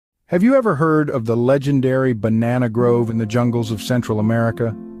Have you ever heard of the legendary banana grove in the jungles of Central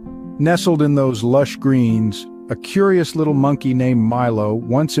America? Nestled in those lush greens, a curious little monkey named Milo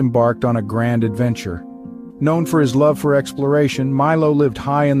once embarked on a grand adventure. Known for his love for exploration, Milo lived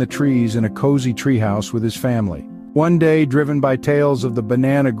high in the trees in a cozy treehouse with his family. One day, driven by tales of the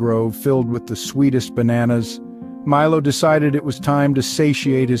banana grove filled with the sweetest bananas, Milo decided it was time to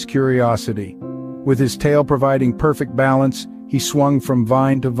satiate his curiosity. With his tail providing perfect balance, he swung from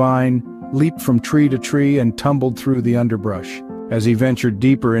vine to vine, leaped from tree to tree, and tumbled through the underbrush. As he ventured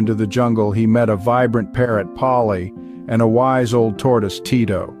deeper into the jungle, he met a vibrant parrot, Polly, and a wise old tortoise,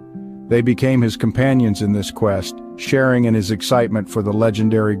 Tito. They became his companions in this quest, sharing in his excitement for the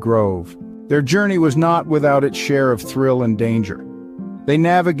legendary grove. Their journey was not without its share of thrill and danger. They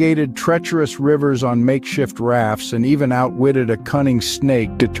navigated treacherous rivers on makeshift rafts and even outwitted a cunning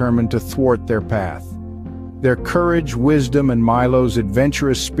snake determined to thwart their path. Their courage, wisdom, and Milo's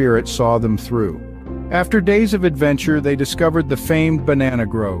adventurous spirit saw them through. After days of adventure, they discovered the famed banana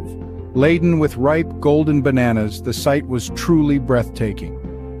grove. Laden with ripe, golden bananas, the sight was truly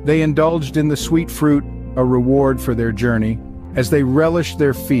breathtaking. They indulged in the sweet fruit, a reward for their journey. As they relished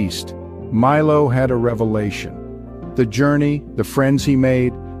their feast, Milo had a revelation. The journey, the friends he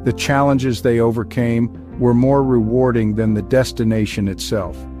made, the challenges they overcame were more rewarding than the destination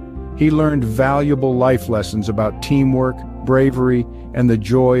itself. He learned valuable life lessons about teamwork, bravery, and the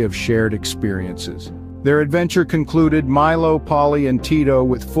joy of shared experiences. Their adventure concluded, Milo, Polly, and Tito,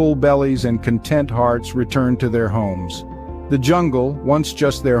 with full bellies and content hearts, returned to their homes. The jungle, once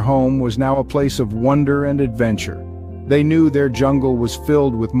just their home, was now a place of wonder and adventure. They knew their jungle was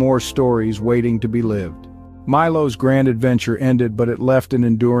filled with more stories waiting to be lived. Milo's grand adventure ended, but it left an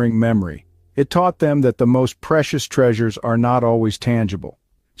enduring memory. It taught them that the most precious treasures are not always tangible.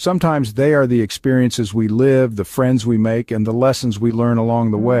 Sometimes they are the experiences we live, the friends we make, and the lessons we learn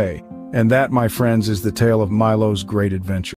along the way. And that, my friends, is the tale of Milo's great adventure.